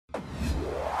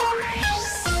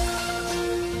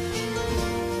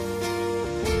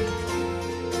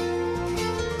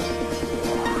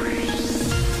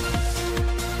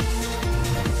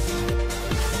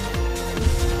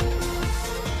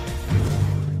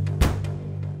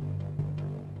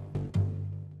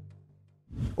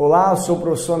Olá, eu sou o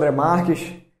professor André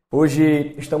Marques.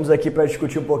 Hoje estamos aqui para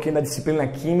discutir um pouquinho da disciplina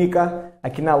Química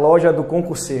aqui na loja do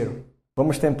Concurseiro.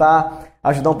 Vamos tentar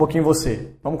ajudar um pouquinho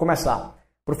você. Vamos começar.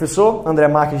 Professor André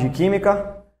Marques de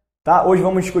Química. Tá? Hoje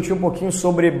vamos discutir um pouquinho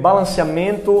sobre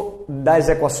balanceamento das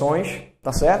equações,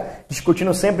 tá certo?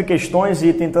 Discutindo sempre questões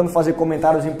e tentando fazer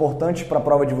comentários importantes para a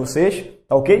prova de vocês,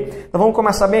 tá ok? Então vamos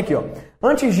começar bem aqui, ó.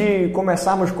 Antes de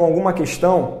começarmos com alguma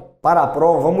questão para a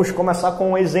prova, vamos começar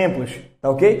com exemplos, tá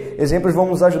ok? Exemplos vão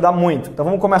nos ajudar muito. Então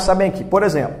vamos começar bem aqui. Por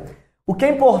exemplo, o que é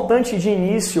importante de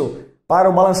início para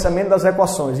o balanceamento das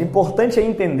equações? Importante é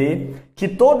entender que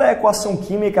toda equação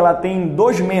química ela tem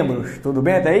dois membros, tudo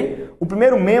bem até aí? O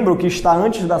primeiro membro que está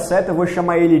antes da seta eu vou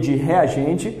chamar ele de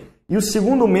reagente e o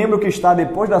segundo membro que está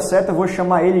depois da seta eu vou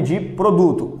chamar ele de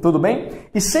produto, tudo bem?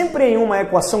 E sempre em uma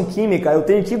equação química eu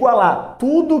tenho que igualar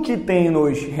tudo que tem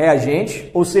nos reagentes,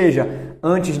 ou seja,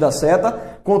 antes da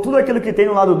seta, com tudo aquilo que tem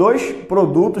no lado dos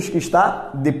produtos que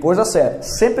está depois da seta.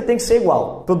 Sempre tem que ser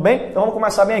igual, tudo bem? Então vamos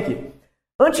começar bem aqui.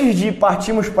 Antes de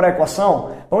partirmos para a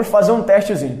equação, vamos fazer um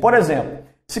testezinho. Por exemplo,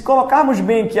 se colocarmos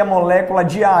bem aqui a molécula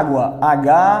de água,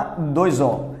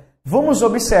 H2O, vamos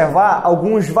observar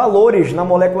alguns valores na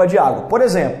molécula de água. Por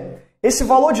exemplo, esse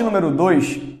valor de número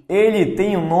 2, ele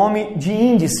tem o nome de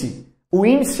índice. O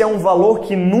índice é um valor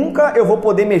que nunca eu vou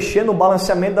poder mexer no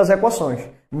balanceamento das equações.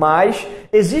 Mas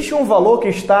existe um valor que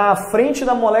está à frente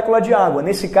da molécula de água.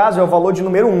 Nesse caso é o valor de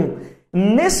número 1.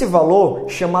 Nesse valor,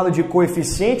 chamado de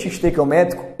coeficiente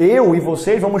estequiométrico, eu e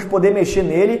vocês vamos poder mexer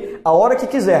nele a hora que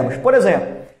quisermos. Por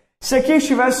exemplo, se aqui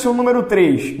estivesse o número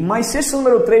 3, mas se esse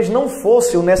número 3 não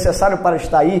fosse o necessário para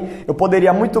estar aí, eu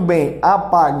poderia muito bem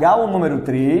apagar o número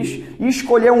 3 e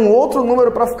escolher um outro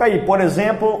número para ficar aí. Por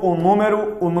exemplo, o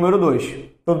número 2.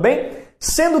 Tudo bem?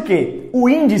 Sendo que o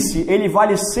índice ele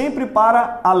vale sempre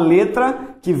para a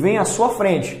letra que vem à sua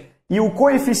frente. E o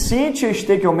coeficiente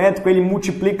estequiométrico ele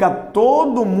multiplica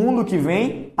todo mundo que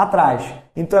vem atrás.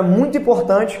 Então é muito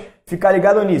importante ficar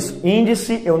ligado nisso.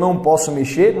 Índice eu não posso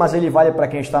mexer, mas ele vale para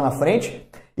quem está na frente.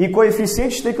 E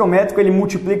coeficiente estequiométrico ele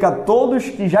multiplica todos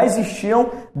que já existiam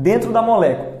dentro da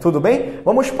molécula. Tudo bem?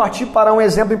 Vamos partir para um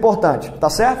exemplo importante, tá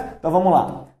certo? Então vamos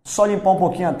lá. Só limpar um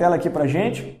pouquinho a tela aqui pra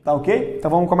gente, tá ok? Então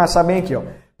vamos começar bem aqui, ó.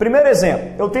 Primeiro exemplo,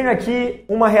 eu tenho aqui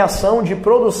uma reação de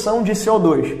produção de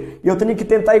CO2 e eu tenho que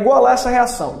tentar igualar essa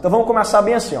reação. Então vamos começar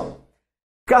bem assim, ó.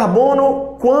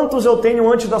 Carbono, quantos eu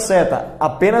tenho antes da seta?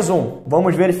 Apenas um.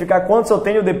 Vamos verificar quantos eu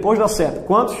tenho depois da seta.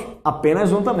 Quantos?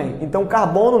 Apenas um também. Então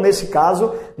carbono, nesse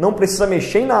caso, não precisa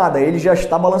mexer em nada, ele já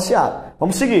está balanceado.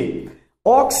 Vamos seguir.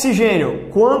 Oxigênio,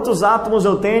 quantos átomos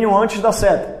eu tenho antes da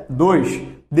seta?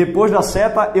 2. Depois da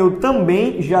seta, eu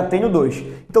também já tenho 2.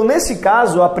 Então, nesse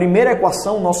caso, a primeira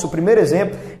equação, nosso primeiro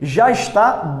exemplo, já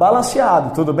está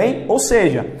balanceado, tudo bem? Ou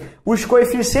seja, os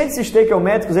coeficientes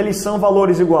estequiométricos, eles são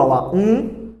valores igual a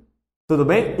 1, tudo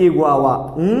bem? Igual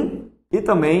a 1 e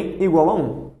também igual a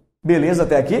 1. Beleza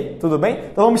até aqui? Tudo bem?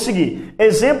 Então, vamos seguir.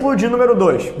 Exemplo de número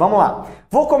 2. Vamos lá.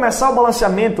 Vou começar o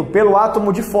balanceamento pelo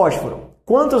átomo de fósforo.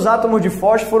 Quantos átomos de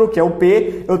fósforo, que é o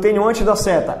P, eu tenho antes da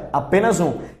seta? Apenas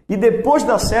um. E depois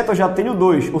da seta eu já tenho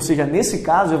 2, ou seja, nesse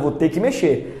caso eu vou ter que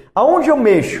mexer. Aonde eu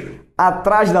mexo?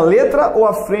 Atrás da letra ou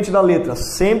à frente da letra?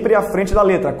 Sempre à frente da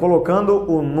letra,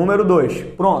 colocando o número 2.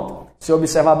 Pronto. Se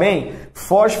observar bem,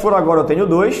 fósforo agora eu tenho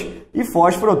 2 e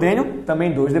fósforo eu tenho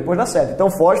também 2 depois da seta. Então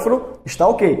fósforo está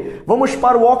ok. Vamos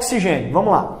para o oxigênio.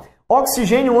 Vamos lá.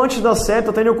 Oxigênio antes da seta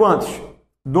eu tenho quantos?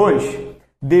 2.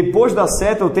 Depois da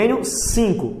seta eu tenho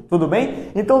 5, tudo bem?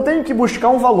 Então eu tenho que buscar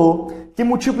um valor que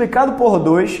multiplicado por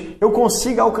 2 eu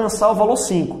consiga alcançar o valor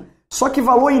 5. Só que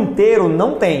valor inteiro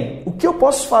não tem. O que eu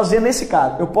posso fazer nesse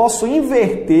caso? Eu posso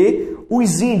inverter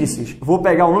os índices. Vou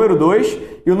pegar o número 2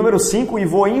 e o número 5 e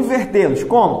vou invertê-los.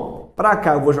 Como? Para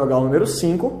cá eu vou jogar o número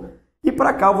 5 e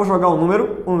para cá eu vou jogar o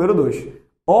número 2.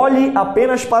 Olhe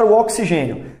apenas para o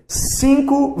oxigênio.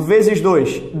 5 vezes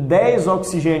 2, 10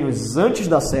 oxigênios antes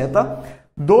da seta.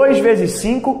 2 vezes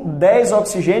 5, 10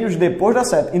 oxigênios depois da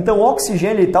seta. Então o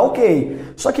oxigênio está ok.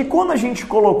 Só que quando a gente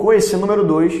colocou esse número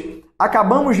 2,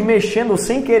 acabamos mexendo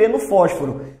sem querer no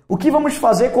fósforo. O que vamos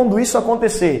fazer quando isso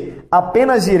acontecer?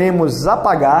 Apenas iremos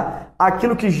apagar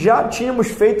aquilo que já tínhamos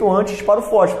feito antes para o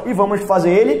fósforo e vamos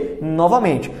fazer ele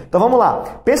novamente. Então vamos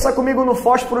lá. Pensa comigo no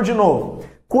fósforo de novo.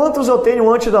 Quantos eu tenho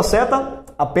antes da seta?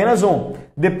 Apenas um.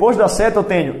 Depois da seta eu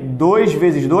tenho 2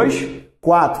 vezes 2,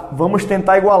 4. Vamos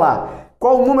tentar igualar.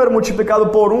 Qual o número multiplicado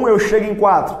por 1 eu chego em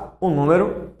 4? O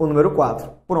número 4.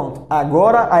 Pronto.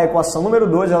 Agora a equação número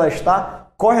 2 ela está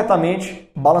corretamente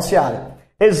balanceada.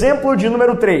 Exemplo de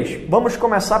número 3. Vamos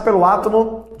começar pelo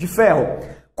átomo de ferro.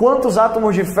 Quantos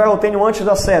átomos de ferro eu tenho antes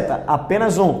da seta?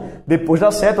 Apenas um. Depois da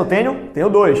seta eu tenho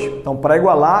 2. Então, para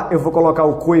igualar, eu vou colocar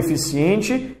o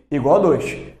coeficiente igual a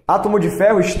 2. Átomo de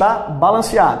ferro está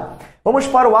balanceado. Vamos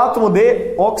para o átomo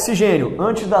de oxigênio.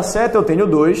 Antes da seta eu tenho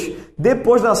 2.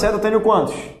 Depois da seta eu tenho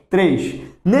quantos? 3.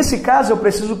 Nesse caso, eu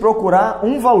preciso procurar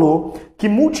um valor que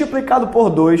multiplicado por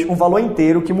 2, um valor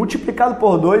inteiro, que multiplicado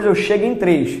por 2 eu chego em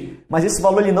 3. Mas esse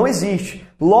valor ele não existe.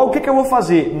 Logo, o que eu vou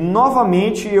fazer?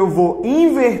 Novamente, eu vou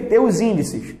inverter os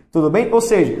índices. Tudo bem? Ou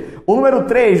seja, o número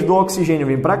 3 do oxigênio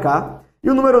vem para cá e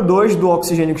o número 2 do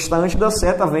oxigênio que está antes da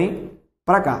seta vem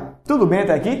para cá. Tudo bem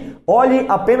até aqui? Olhe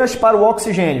apenas para o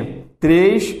oxigênio.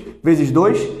 3 vezes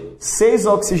 2, 6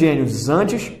 oxigênios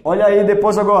antes. Olha aí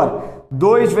depois agora.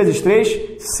 2 vezes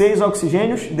 3, 6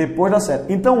 oxigênios depois da seta.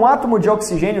 Então, o átomo de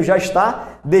oxigênio já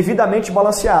está devidamente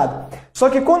balanceado. Só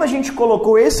que quando a gente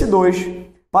colocou esse 2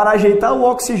 para ajeitar o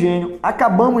oxigênio,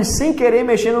 acabamos sem querer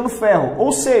mexendo no ferro.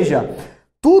 Ou seja,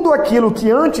 tudo aquilo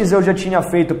que antes eu já tinha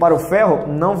feito para o ferro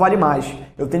não vale mais.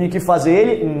 Eu tenho que fazer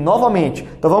ele novamente.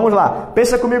 Então, vamos lá.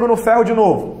 Pensa comigo no ferro de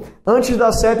novo. Antes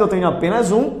da seta eu tenho apenas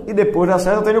 1 e depois da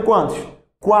seta eu tenho quantos?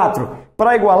 4.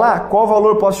 Para igualar, qual valor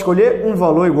eu posso escolher? Um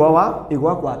valor igual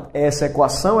a 4. Essa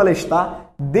equação ela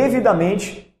está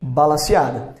devidamente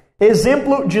balanceada.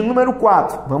 Exemplo de número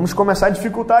 4. Vamos começar a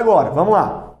dificultar agora. Vamos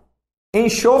lá.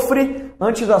 Enxofre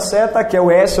antes da seta, que é o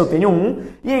S, eu tenho 1.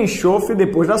 E enxofre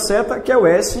depois da seta, que é o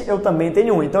S, eu também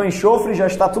tenho 1. Então, enxofre já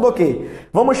está tudo ok.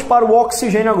 Vamos para o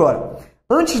oxigênio agora.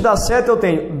 Antes da seta eu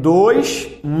tenho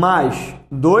 2 mais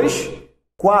 2,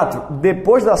 4.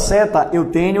 Depois da seta eu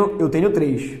tenho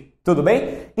 3. Tudo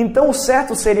bem? Então o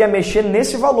certo seria mexer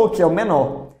nesse valor, que é o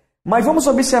menor. Mas vamos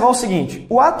observar o seguinte.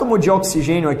 O átomo de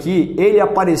oxigênio aqui, ele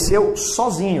apareceu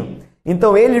sozinho.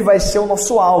 Então ele vai ser o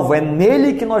nosso alvo. É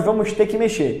nele que nós vamos ter que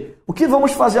mexer. O que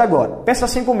vamos fazer agora? Pensa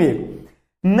assim comigo.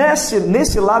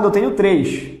 Nesse lado eu tenho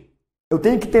 3. Eu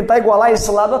tenho que tentar igualar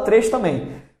esse lado a 3 também.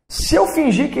 Se eu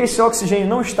fingir que esse oxigênio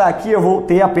não está aqui, eu vou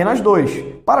ter apenas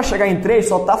 2. Para chegar em 3,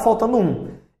 só está faltando 1.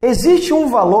 Existe um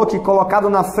valor que, colocado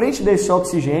na frente desse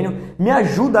oxigênio, me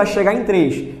ajuda a chegar em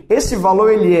 3. Esse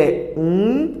valor ele é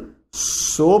 1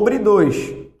 sobre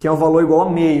 2, que é um valor igual a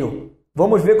meio.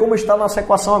 Vamos ver como está a nossa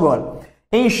equação agora.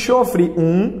 Enxofre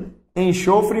 1,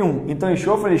 enxofre 1. Então,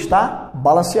 enxofre ele está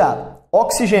balanceado.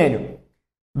 Oxigênio,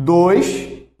 2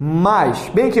 mais,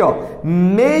 bem aqui, ó,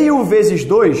 meio vezes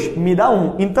 2 me dá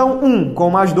 1. Então, 1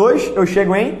 com mais 2, eu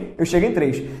chego em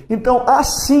 3. Então,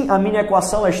 assim, a minha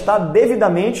equação está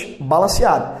devidamente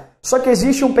balanceada. Só que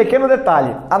existe um pequeno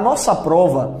detalhe. A nossa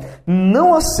prova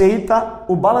não aceita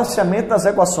o balanceamento das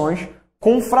equações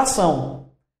com fração.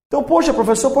 Então, poxa,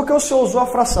 professor, por que o senhor usou a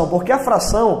fração? Porque a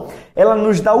fração, ela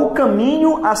nos dá o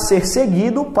caminho a ser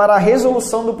seguido para a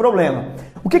resolução do problema.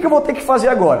 O que eu vou ter que fazer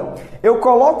agora? Eu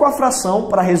coloco a fração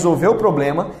para resolver o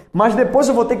problema, mas depois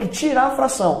eu vou ter que tirar a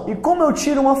fração. E como eu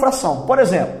tiro uma fração? Por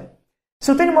exemplo, se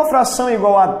eu tenho uma fração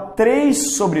igual a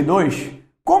 3 sobre 2,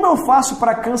 como eu faço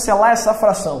para cancelar essa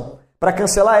fração? Para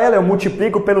cancelar ela, eu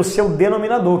multiplico pelo seu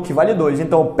denominador, que vale 2.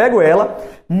 Então, eu pego ela,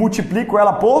 multiplico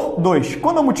ela por 2.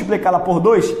 Quando eu multiplicar ela por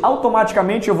 2,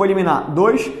 automaticamente eu vou eliminar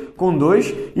 2 com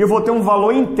 2 e eu vou ter um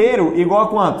valor inteiro igual a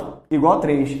quanto? Igual a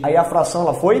 3. Aí a fração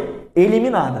ela foi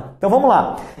eliminada. Então, vamos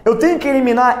lá. Eu tenho que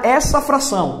eliminar essa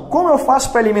fração. Como eu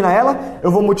faço para eliminar ela?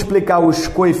 Eu vou multiplicar os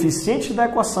coeficientes da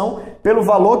equação pelo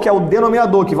valor que é o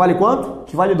denominador, que vale quanto?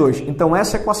 Que vale 2. Então,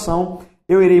 essa equação,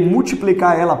 eu irei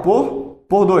multiplicar ela por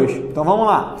 2. Então, vamos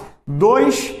lá.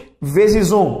 2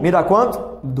 vezes 1 me dá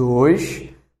quanto? 2.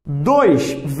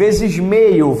 2 vezes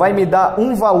meio vai me dar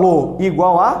um valor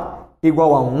igual a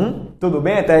 1. Tudo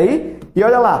bem até aí? E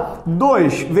olha lá.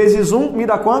 2 vezes 1 me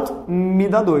dá quanto? Me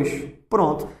dá 2.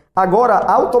 Pronto. Agora,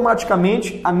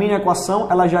 automaticamente, a minha equação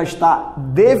ela já está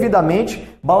devidamente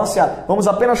balanceada. Vamos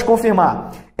apenas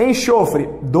confirmar. Enxofre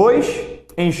 2,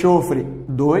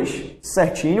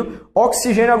 certinho.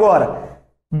 Oxigênio agora.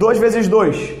 2 vezes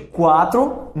 2,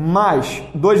 4, mais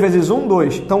 2 vezes 1,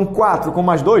 2. Então, 4 com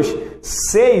mais 2,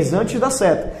 6 antes da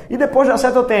seta. E depois da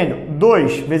seta eu tenho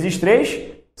 2 vezes 3,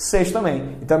 6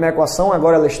 também. Então, a minha equação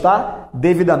agora ela está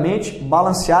devidamente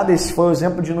balanceada. Esse foi o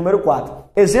exemplo de número 4.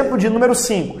 Exemplo de número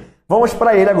 5. Vamos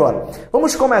para ele agora.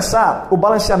 Vamos começar o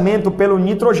balanceamento pelo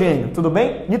nitrogênio, tudo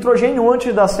bem? Nitrogênio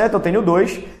antes da seta eu tenho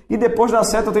 2 e depois da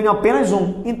seta eu tenho apenas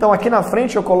 1. Então, aqui na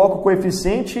frente eu coloco o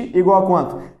coeficiente igual a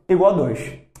quanto? Igual a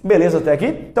 2. Beleza até aqui?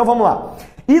 Então, vamos lá.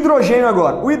 Hidrogênio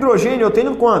agora. O hidrogênio eu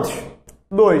tenho quantos?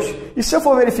 2. E se eu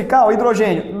for verificar, o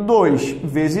hidrogênio 2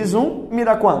 vezes 1 me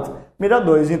dá quanto? Me dá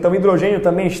 2. Então, o hidrogênio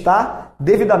também está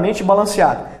devidamente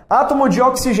balanceado. Átomo de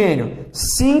oxigênio.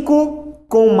 5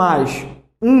 com mais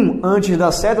 1 antes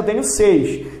da seta eu tenho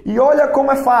 6. E olha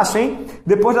como é fácil, hein?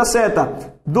 Depois da seta,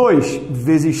 2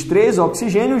 vezes 3,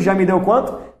 oxigênio, já me deu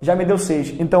quanto? Já me deu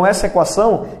 6. Então essa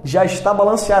equação já está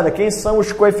balanceada. Quem são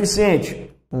os coeficientes?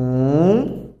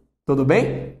 1, tudo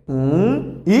bem?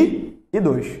 1 e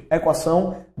 2.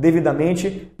 Equação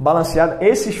devidamente balanceada.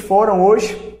 Esses foram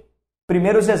os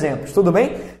primeiros exemplos, tudo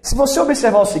bem? Se você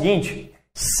observar o seguinte,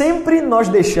 sempre nós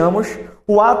deixamos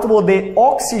o átomo de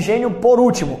oxigênio por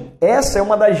último. Essa é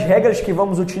uma das regras que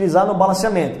vamos utilizar no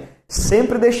balanceamento.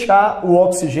 Sempre deixar o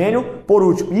oxigênio por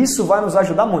último. Isso vai nos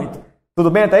ajudar muito. Tudo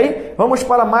bem até aí? Vamos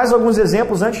para mais alguns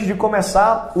exemplos antes de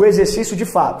começar o exercício de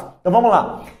fato. Então vamos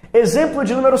lá. Exemplo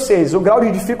de número 6. O grau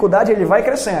de dificuldade ele vai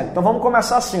crescendo. Então vamos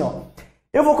começar assim, ó.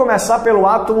 Eu vou começar pelo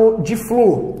átomo de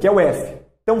flúor, que é o F.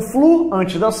 Então flúor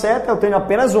antes da seta eu tenho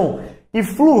apenas 1. E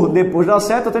flúor depois da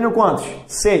seta eu tenho quantos?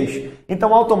 6.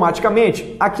 Então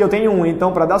automaticamente aqui eu tenho 1.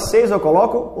 Então para dar 6 eu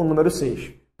coloco o número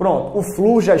 6. Pronto, o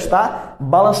flúor já está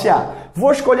balanceado.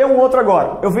 Vou escolher um outro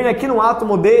agora. Eu venho aqui no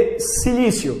átomo de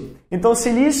silício. Então,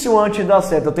 silício antes da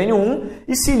seta eu tenho 1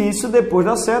 e silício depois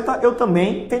da seta eu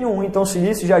também tenho 1. Então,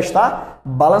 silício já está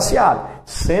balanceado,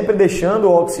 sempre deixando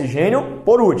o oxigênio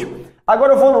por último.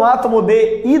 Agora eu vou no átomo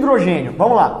de hidrogênio.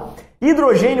 Vamos lá.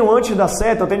 Hidrogênio antes da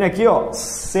seta eu tenho aqui, ó,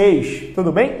 6.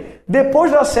 Tudo bem? Depois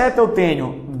da seta eu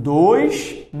tenho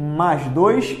 2 mais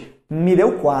 2 me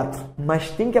deu 4. Mas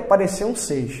tem que aparecer um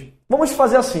 6. Vamos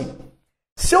fazer assim.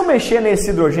 Se eu mexer nesse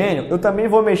hidrogênio, eu também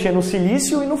vou mexer no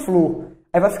silício e no flúor.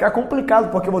 Aí vai ficar complicado,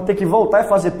 porque eu vou ter que voltar e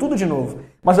fazer tudo de novo.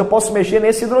 Mas eu posso mexer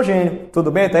nesse hidrogênio. Tudo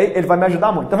bem até aí? Ele vai me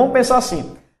ajudar muito. Então vamos pensar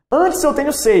assim. Antes eu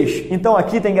tenho 6. Então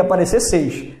aqui tem que aparecer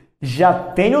 6. Já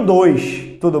tenho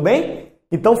 2. Tudo bem?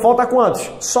 Então falta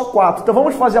quantos? Só 4. Então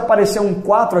vamos fazer aparecer um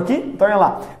 4 aqui? Então olha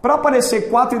lá. Para aparecer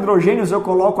 4 hidrogênios eu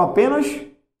coloco apenas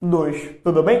 2.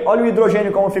 Tudo bem? Olha o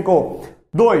hidrogênio como ficou.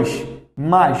 2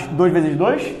 mais 2 vezes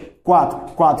 2...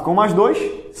 4. 4 com mais 2,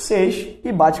 6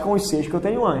 e bate com os 6 que eu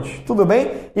tenho antes. Tudo bem?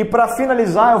 E para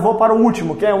finalizar eu vou para o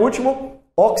último. Quem é o último?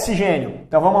 Oxigênio.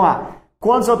 Então vamos lá.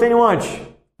 Quantos eu tenho antes?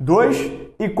 2.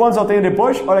 E quantos eu tenho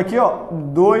depois? Olha aqui, ó,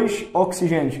 2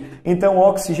 oxigênios. Então o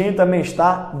oxigênio também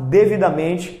está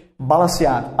devidamente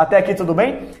balanceado. Até aqui tudo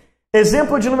bem?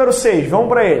 Exemplo de número 6. Vamos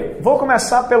para ele. Vou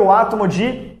começar pelo átomo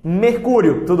de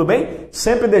mercúrio, tudo bem?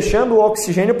 Sempre deixando o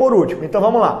oxigênio por último. Então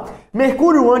vamos lá.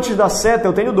 Mercúrio antes da seta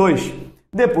eu tenho 2.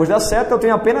 Depois da seta eu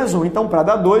tenho apenas 1. Então para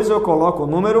dar 2 eu coloco o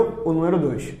número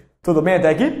 2. Tudo bem até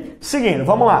aqui? Seguindo,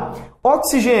 vamos lá.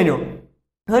 Oxigênio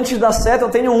antes da seta eu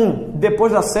tenho 1.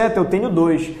 Depois da seta eu tenho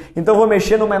 2. Então eu vou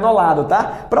mexer no menor lado,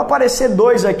 tá? Para aparecer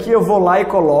 2 aqui eu vou lá e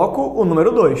coloco o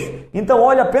número 2. Então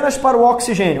olha apenas para o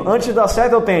oxigênio. Antes da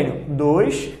seta eu tenho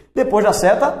 2. Depois da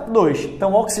seta, 2.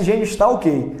 Então o oxigênio está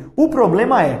ok. O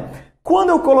problema é, quando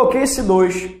eu coloquei esse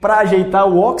 2 para ajeitar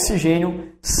o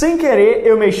oxigênio, sem querer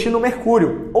eu mexi no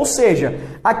mercúrio. Ou seja,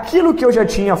 aquilo que eu já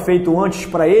tinha feito antes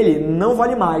para ele não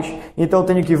vale mais. Então eu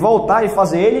tenho que voltar e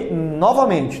fazer ele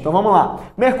novamente. Então vamos lá.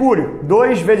 Mercúrio,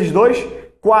 2 vezes 2,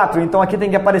 4. Então aqui tem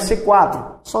que aparecer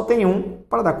 4. Só tem 1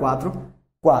 para dar 4.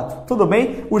 4. Tudo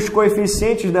bem? Os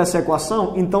coeficientes dessa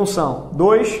equação então são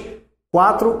 2,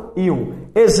 4 e 1.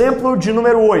 Exemplo de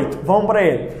número 8. Vamos para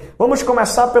ele. Vamos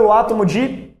começar pelo átomo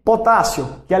de potássio,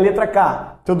 que é a letra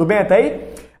K. Tudo bem até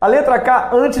aí? A letra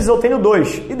K, antes eu tenho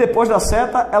 2. E depois da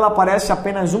seta, ela aparece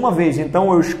apenas uma vez.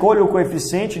 Então eu escolho o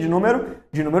coeficiente de número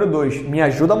 2. Me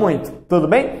ajuda muito. Tudo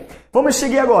bem? Vamos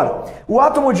seguir agora. O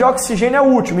átomo de oxigênio é o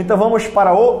último. Então vamos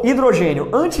para o hidrogênio.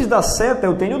 Antes da seta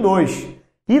eu tenho 2.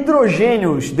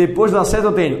 Hidrogênios, depois da seta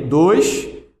eu tenho 2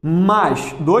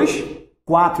 mais 2,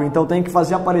 4. Então tem que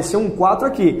fazer aparecer um 4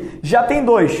 aqui. Já tem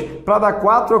 2. Para dar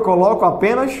 4 eu coloco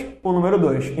apenas o número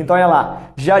 2. Então olha lá.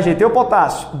 Já ajeitei o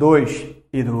potássio. 2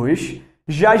 e 2.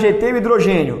 Já ajeitei o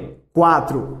hidrogênio.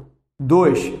 4.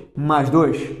 2 mais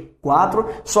 2. 4.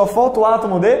 Só falta o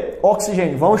átomo de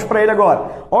oxigênio. Vamos para ele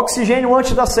agora. Oxigênio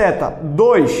antes da seta.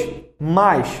 2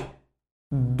 mais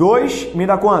 2 me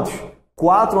dá quantos?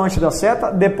 4 antes da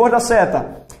seta. Depois da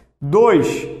seta.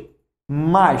 2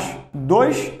 mais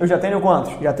 2, eu já tenho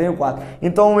quantos? Já tenho 4.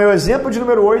 Então, o meu exemplo de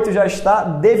número 8 já está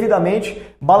devidamente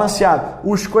balanceado.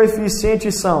 Os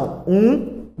coeficientes são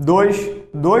 1, 2,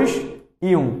 2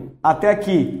 e 1. Até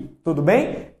aqui, tudo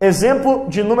bem? Exemplo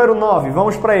de número 9,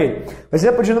 vamos para ele. O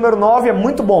exemplo de número 9 é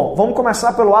muito bom. Vamos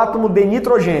começar pelo átomo de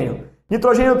nitrogênio.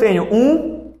 Nitrogênio eu tenho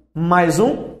 1 mais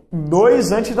 1,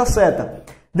 2 antes da seta.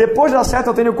 Depois da seta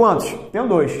eu tenho quantos? Tenho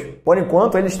 2. Por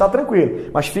enquanto ele está tranquilo,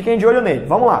 mas fiquem de olho nele.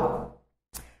 Vamos lá.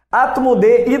 Átomo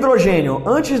de hidrogênio.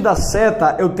 Antes da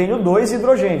seta eu tenho 2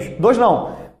 hidrogênios. 2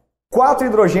 não, 4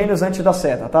 hidrogênios antes da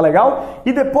seta, tá legal?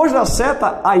 E depois da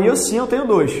seta, aí eu sim eu tenho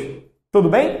 2. Tudo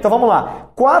bem? Então vamos lá.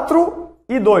 4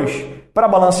 e 2. Para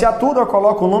balancear tudo, eu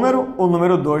coloco o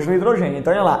número 2 no hidrogênio.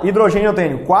 Então, olha lá. Hidrogênio eu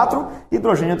tenho 4,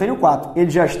 hidrogênio eu tenho 4. Ele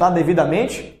já está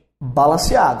devidamente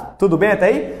balanceado. Tudo bem até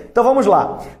aí? Então vamos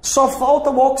lá. Só falta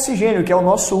o oxigênio, que é o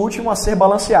nosso último a ser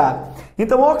balanceado.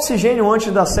 Então, o oxigênio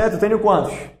antes da seta eu tenho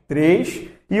quantos? 3.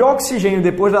 E oxigênio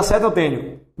depois da seta eu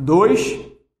tenho 2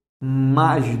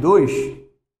 mais 2,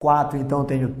 4. Então, eu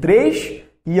tenho 3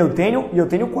 e eu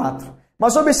tenho 4.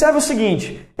 Mas observe o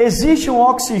seguinte, existe um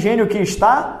oxigênio que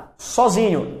está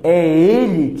sozinho. É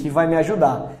ele que vai me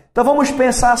ajudar. Então vamos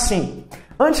pensar assim.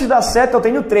 Antes da seta eu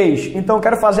tenho 3, então eu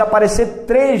quero fazer aparecer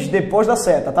 3 depois da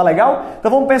seta, tá legal?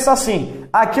 Então vamos pensar assim,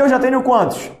 aqui eu já tenho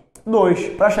quantos? 2.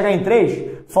 Para chegar em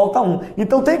 3, falta 1.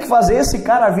 Então tem que fazer esse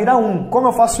cara virar 1. Como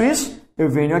eu faço isso? Eu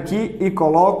venho aqui e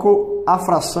coloco a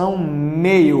fração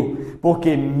meio,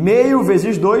 porque meio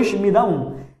vezes 2 me dá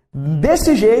 1.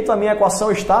 Desse jeito, a minha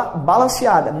equação está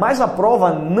balanceada, mas a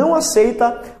prova não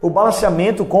aceita o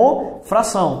balanceamento com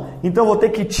fração. Então, eu vou ter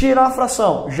que tirar a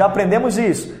fração. Já aprendemos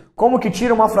isso. Como que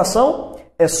tira uma fração?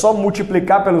 É só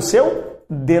multiplicar pelo seu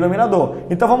denominador.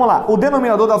 Então, vamos lá. O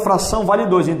denominador da fração vale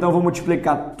 2. Então, eu vou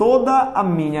multiplicar toda a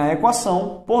minha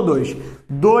equação por 2.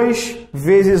 2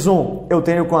 vezes 1, eu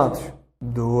tenho quanto?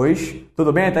 2.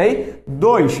 Tudo bem até aí?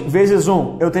 2 vezes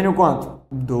 1, eu tenho quanto?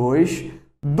 2.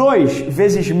 2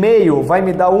 vezes meio vai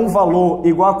me dar um valor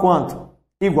igual a quanto?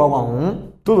 Igual a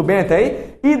 1. Tudo bem até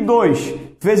aí? E 2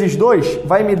 vezes 2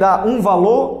 vai me dar um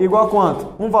valor igual a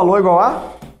quanto? Um valor igual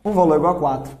a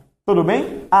 4. Tudo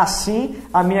bem? Assim,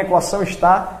 a minha equação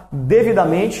está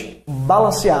devidamente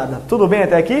balanceada. Tudo bem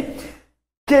até aqui?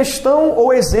 Questão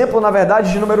ou exemplo, na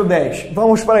verdade, de número 10.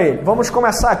 Vamos para ele. Vamos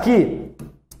começar aqui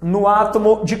no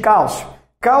átomo de cálcio.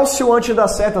 Cálcio antes da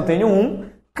seta eu tenho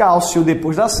 1. Cálcio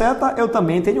depois da seta, eu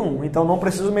também tenho 1. Então, não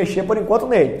preciso mexer por enquanto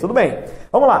nele. Tudo bem.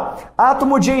 Vamos lá.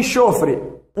 Átomo de enxofre.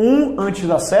 1 antes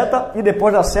da seta e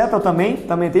depois da seta eu também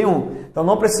tenho 1. Então,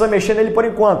 não precisa mexer nele por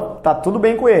enquanto. Tá tudo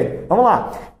bem com ele. Vamos lá.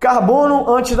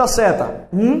 Carbono antes da seta.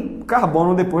 1.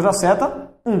 Carbono depois da seta.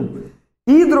 1.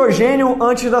 Hidrogênio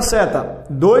antes da seta.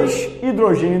 2.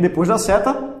 Hidrogênio depois da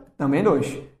seta. Também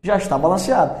 2. Já está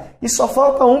balanceado. E só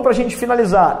falta 1 para a gente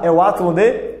finalizar. É o átomo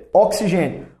de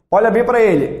oxigênio. Olha bem para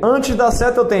ele. Antes da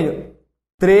seta eu tenho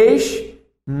 3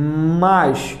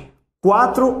 mais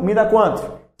 4 me dá quanto?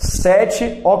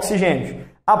 7 oxigênios.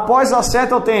 Após a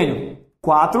seta eu tenho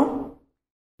 4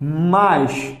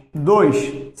 mais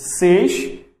 2,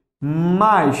 6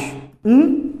 mais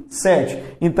 1,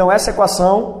 7. Então essa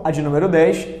equação, a de número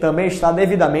 10, também está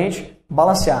devidamente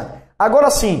balanceada. Agora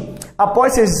sim,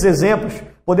 após esses exemplos,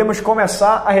 podemos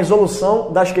começar a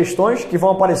resolução das questões que vão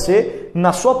aparecer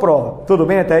na sua prova. Tudo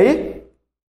bem até aí?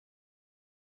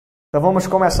 Então vamos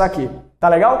começar aqui. Tá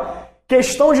legal?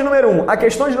 Questão de número 1. A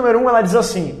questão de número 1 ela diz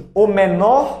assim: o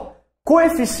menor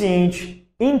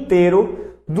coeficiente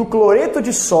inteiro do cloreto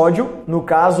de sódio, no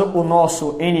caso o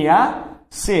nosso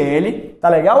NaCl, tá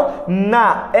legal?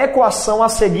 Na equação a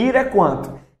seguir é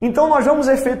quanto? Então nós vamos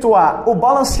efetuar o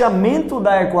balanceamento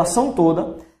da equação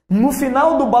toda. No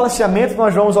final do balanceamento,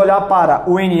 nós vamos olhar para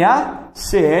o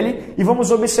NaCl e vamos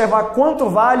observar quanto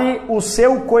vale o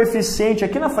seu coeficiente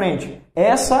aqui na frente.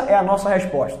 Essa é a nossa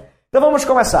resposta. Então vamos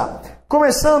começar.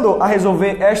 Começando a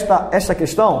resolver esta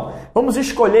questão, vamos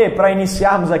escolher para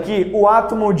iniciarmos aqui o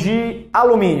átomo de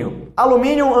alumínio.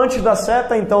 Alumínio antes da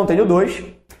seta, então eu tenho 2.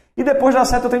 E depois da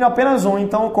seta eu tenho apenas 1,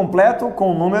 então eu completo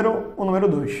com o número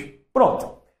 2.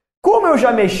 Pronto. Como eu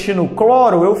já mexi no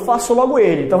cloro, eu faço logo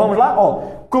ele. Então vamos lá? Ó,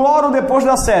 cloro depois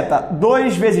da seta,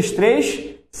 2 vezes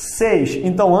 3, 6.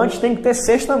 Então antes tem que ter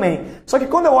 6 também. Só que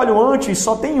quando eu olho antes,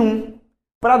 só tem 1.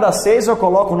 Para dar 6, eu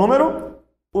coloco o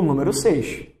número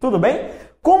 6. Tudo bem?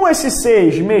 Como esse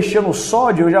 6 mexeu no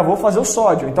sódio, eu já vou fazer o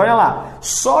sódio. Então olha lá,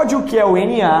 sódio que é o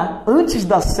Na, antes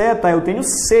da seta eu tenho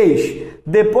 6.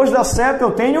 Depois da seta eu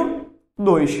tenho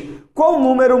 2. Qual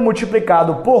número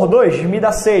multiplicado por 2 me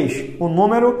dá 6? O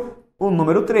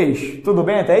número 3. Tudo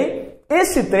bem até aí?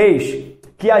 Esse 3,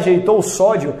 que ajeitou o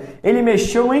sódio, ele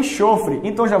mexeu no enxofre.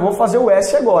 Então já vou fazer o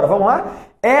S agora. Vamos lá?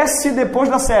 S depois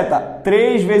da seta.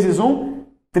 3 vezes 1,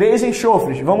 3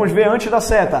 enxofres. Vamos ver antes da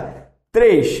seta.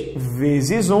 3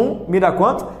 vezes 1 me dá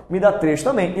quanto? Me dá 3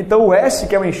 também. Então o S,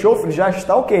 que é o enxofre, já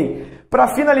está ok. Para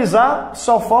finalizar,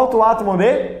 só falta o átomo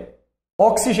de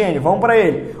oxigênio. Vamos para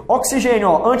ele. Oxigênio,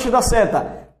 ó, antes da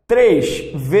seta.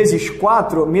 3 vezes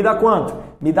 4 me dá quanto?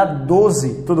 Me dá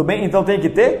 12. Tudo bem? Então tem que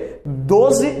ter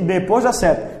 12 depois da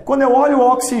seta. Quando eu olho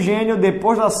o oxigênio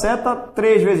depois da seta,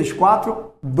 3 vezes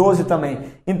 4, 12 também.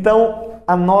 Então,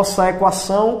 a nossa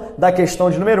equação da questão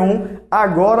de número 1,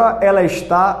 agora ela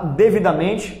está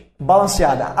devidamente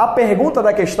balanceada. A pergunta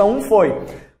da questão 1 foi: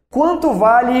 Quanto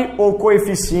vale o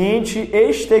coeficiente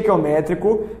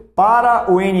estequiométrico para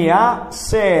o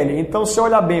NaCl? Então, se eu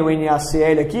olhar bem o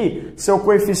NaCl aqui, seu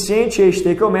coeficiente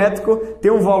estequiométrico tem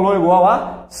um valor igual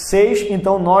a 6,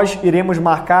 então nós iremos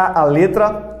marcar a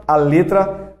letra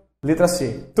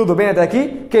C. Tudo bem até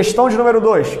aqui? Questão de número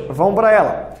 2, vamos para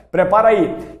ela. Prepara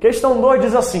aí. Questão 2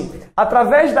 diz assim: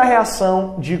 através da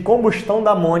reação de combustão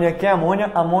da amônia, que é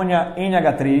amônia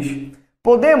NH3,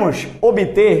 podemos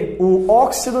obter o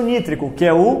óxido nítrico, que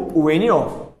é o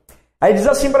NO. Aí diz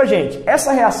assim pra gente: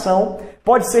 essa reação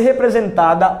pode ser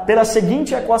representada pela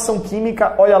seguinte equação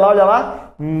química, olha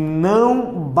lá,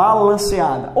 não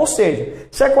balanceada. Ou seja,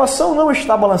 se a equação não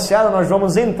está balanceada, nós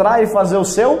vamos entrar e fazer o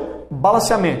seu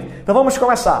balanceamento. Então vamos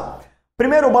começar.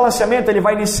 Primeiro, o balanceamento ele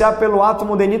vai iniciar pelo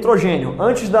átomo de nitrogênio.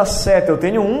 Antes da seta eu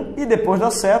tenho 1 e depois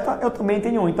da seta eu também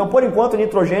tenho 1. Então, por enquanto, o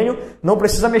nitrogênio não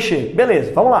precisa mexer.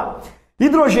 Beleza, vamos lá.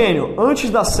 Hidrogênio,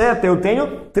 antes da seta eu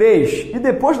tenho 3 e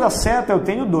depois da seta eu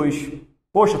tenho 2.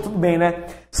 Poxa, tudo bem, né?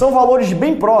 São valores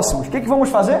bem próximos. O que vamos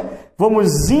fazer?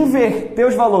 Vamos inverter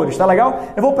os valores, tá legal?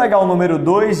 Eu vou pegar o número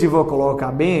 2 e vou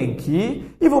colocar bem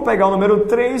aqui. E vou pegar o número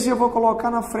 3 e eu vou colocar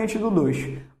na frente do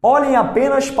 2. Olhem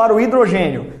apenas para o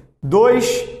hidrogênio.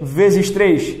 2 vezes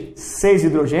 3, 6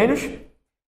 hidrogênios.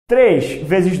 3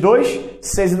 vezes 2,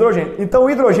 6 hidrogênios. Então o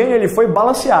hidrogênio ele foi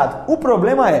balanceado. O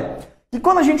problema é que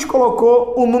quando a gente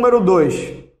colocou o número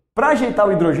 2 para ajeitar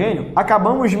o hidrogênio,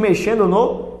 acabamos mexendo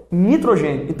no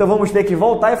nitrogênio. Então vamos ter que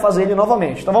voltar e fazer ele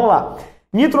novamente. Então vamos lá.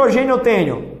 Nitrogênio eu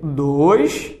tenho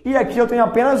 2 e aqui eu tenho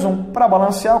apenas 1. Para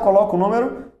balancear eu coloco o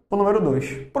número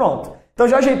 2. Pronto. Então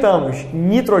já ajeitamos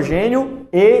nitrogênio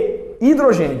e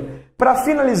hidrogênio. Para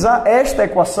finalizar esta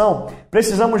equação,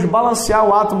 precisamos balancear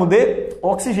o átomo de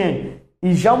oxigênio.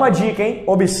 E já uma dica, hein?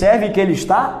 Observe que ele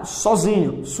está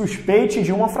sozinho. Suspeite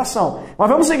de uma fração. Mas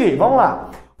vamos seguir, vamos lá.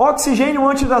 Oxigênio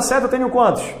antes da seta eu tenho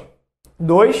quantos?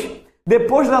 2.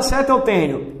 Depois da seta eu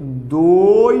tenho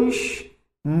 2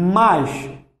 mais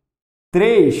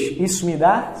 3. Isso me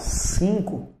dá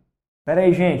 5. Espera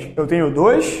aí, gente. Eu tenho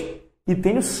 2 e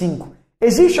tenho 5.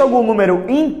 Existe algum número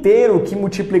inteiro que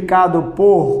multiplicado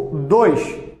por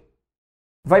 2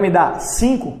 vai me dar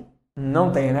 5?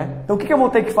 Não tem, né? Então o que eu vou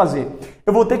ter que fazer?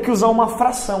 Eu vou ter que usar uma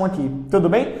fração aqui, tudo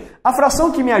bem? A fração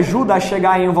que me ajuda a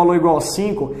chegar em um valor igual a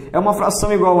 5 é uma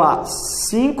fração igual a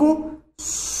 5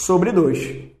 sobre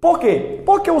 2. Por quê?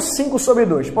 Por que o 5 sobre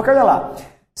 2? Porque olha lá,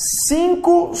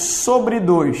 5 sobre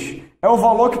 2 é o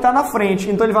valor que está na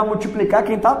frente, então ele vai multiplicar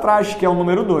quem está atrás, que é o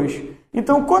número 2.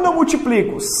 Então, quando eu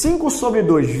multiplico 5 sobre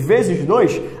 2 vezes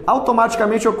 2,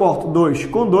 automaticamente eu corto 2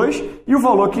 com 2 e o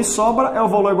valor que sobra é o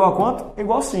valor igual a quanto?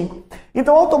 Igual a 5.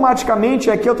 Então, automaticamente,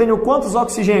 aqui eu tenho quantos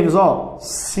oxigênios?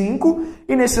 5.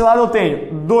 E nesse lado eu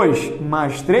tenho 2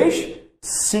 mais 3,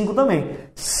 5 também.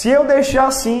 Se eu deixar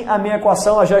assim, a minha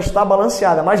equação ela já está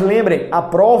balanceada. Mas lembrem, a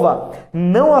prova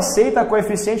não aceita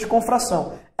coeficiente com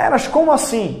fração. Elas, como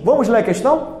assim? Vamos ler a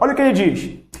questão? Olha o que ele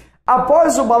diz.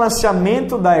 Após o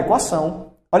balanceamento da equação,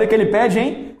 olha o que ele pede,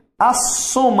 hein? A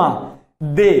soma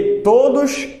de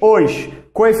todos os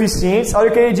coeficientes, olha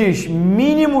o que ele diz,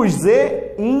 mínimos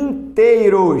e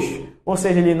inteiros. Ou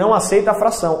seja, ele não aceita a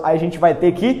fração. Aí a gente vai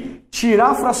ter que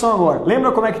tirar a fração agora.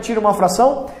 Lembra como é que tira uma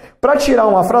fração? Para tirar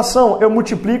uma fração, eu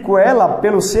multiplico ela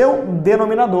pelo seu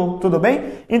denominador, tudo bem?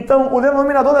 Então, o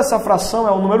denominador dessa fração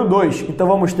é o número 2. Então,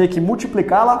 vamos ter que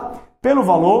multiplicá-la pelo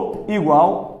valor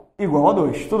igual a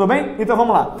 2, tudo bem? Então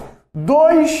vamos lá.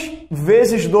 2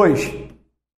 vezes 2.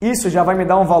 Isso já vai me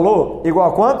dar um valor igual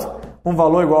a quanto? Um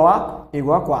valor igual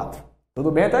a 4.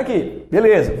 Tudo bem até aqui?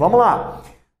 Beleza, vamos lá.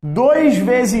 2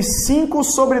 vezes 5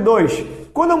 sobre 2.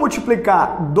 Quando eu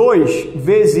multiplicar 2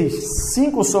 vezes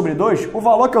 5 sobre 2, o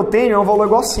valor que eu tenho é um valor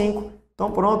igual a 5. Então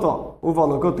pronto, ó, o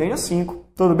valor que eu tenho é 5.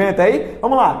 Tudo bem até aí?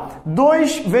 Vamos lá.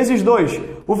 2 vezes 2.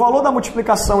 O valor da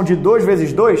multiplicação de 2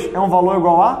 vezes 2 é um valor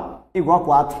igual a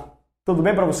 4. Tudo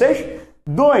bem para vocês?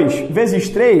 2 vezes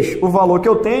 3, o valor que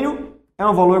eu tenho é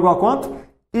um valor igual a quanto?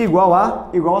 Igual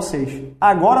a 6.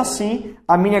 Agora sim,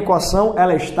 a minha equação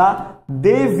ela está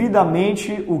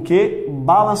devidamente o que?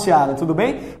 Balanceada, tudo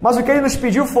bem? Mas o que ele nos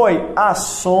pediu foi a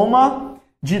soma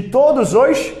de todos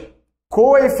os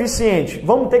coeficientes.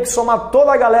 Vamos ter que somar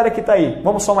toda a galera que está aí.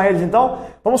 Vamos somar eles então?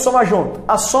 Vamos somar junto.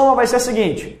 A soma vai ser a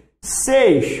seguinte.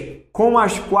 6 com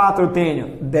mais 4 eu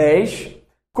tenho 10.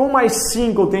 Com mais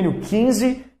 5 eu tenho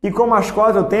 15 e com mais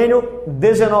 4 eu tenho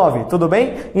 19, tudo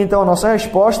bem? Então a nossa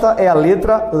resposta é a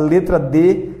letra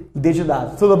D de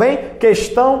dado, tudo bem?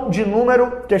 Questão de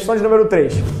número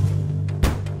 3.